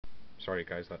Sorry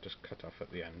guys, that just cut off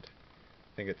at the end.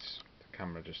 I think it's the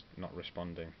camera just not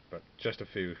responding, but just a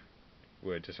few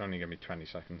words. It's only going to be 20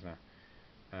 seconds now.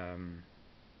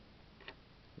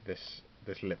 This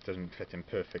lip doesn't fit in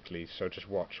perfectly, so just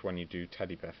watch when you do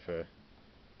teddy bear fur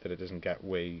that it doesn't get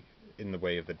in the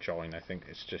way of the join. I think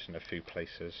it's just in a few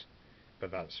places,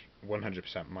 but that's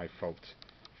 100% my fault.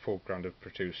 4Ground have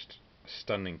produced a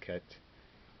stunning kit.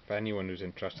 For anyone who's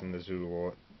interested in the Zulu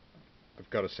War, I've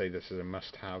got to say this is a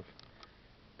must-have.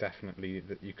 Definitely,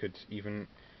 that you could even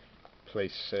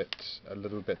place it a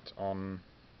little bit on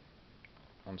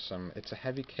some. It's a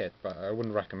heavy kit, but I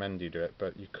wouldn't recommend you do it.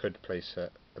 But you could place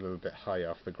it a little bit high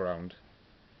off the ground,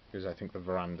 because I think the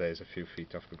veranda is a few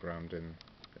feet off the ground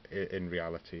in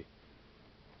reality,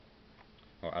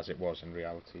 or as it was in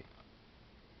reality.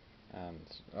 And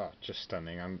just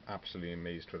stunning. I'm absolutely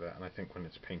amazed with it, and I think when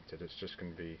it's painted it's just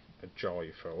going to be a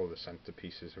joy for all the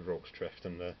centerpieces of Rorke's Drift,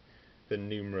 and the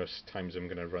numerous times I'm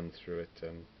going to run through it,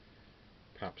 and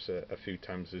perhaps a few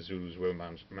times the Zulus will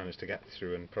manage to get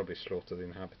through and probably slaughter the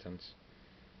inhabitants.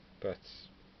 But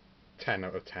 10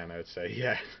 out of 10 I would say.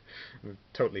 Yeah. I'm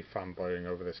totally fanboying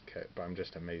over this kit, but I'm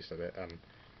just amazed at it, and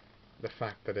the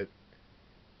fact that it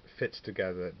fits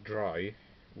together dry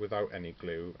without any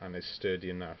glue and is sturdy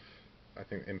enough. I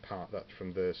think in part that's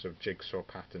from the sort of jigsaw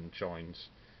pattern joins,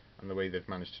 and the way they've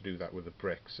managed to do that with the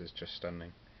bricks is just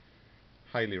stunning.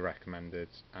 Highly recommended,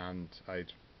 and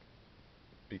I'd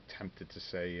be tempted to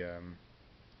say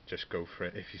just go for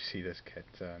it if you see this kit,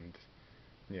 and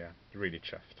yeah, really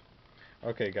chuffed.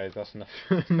 Okay guys, that's enough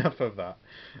enough of that.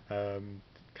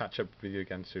 Catch up with you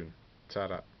again soon.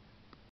 Ta-ra.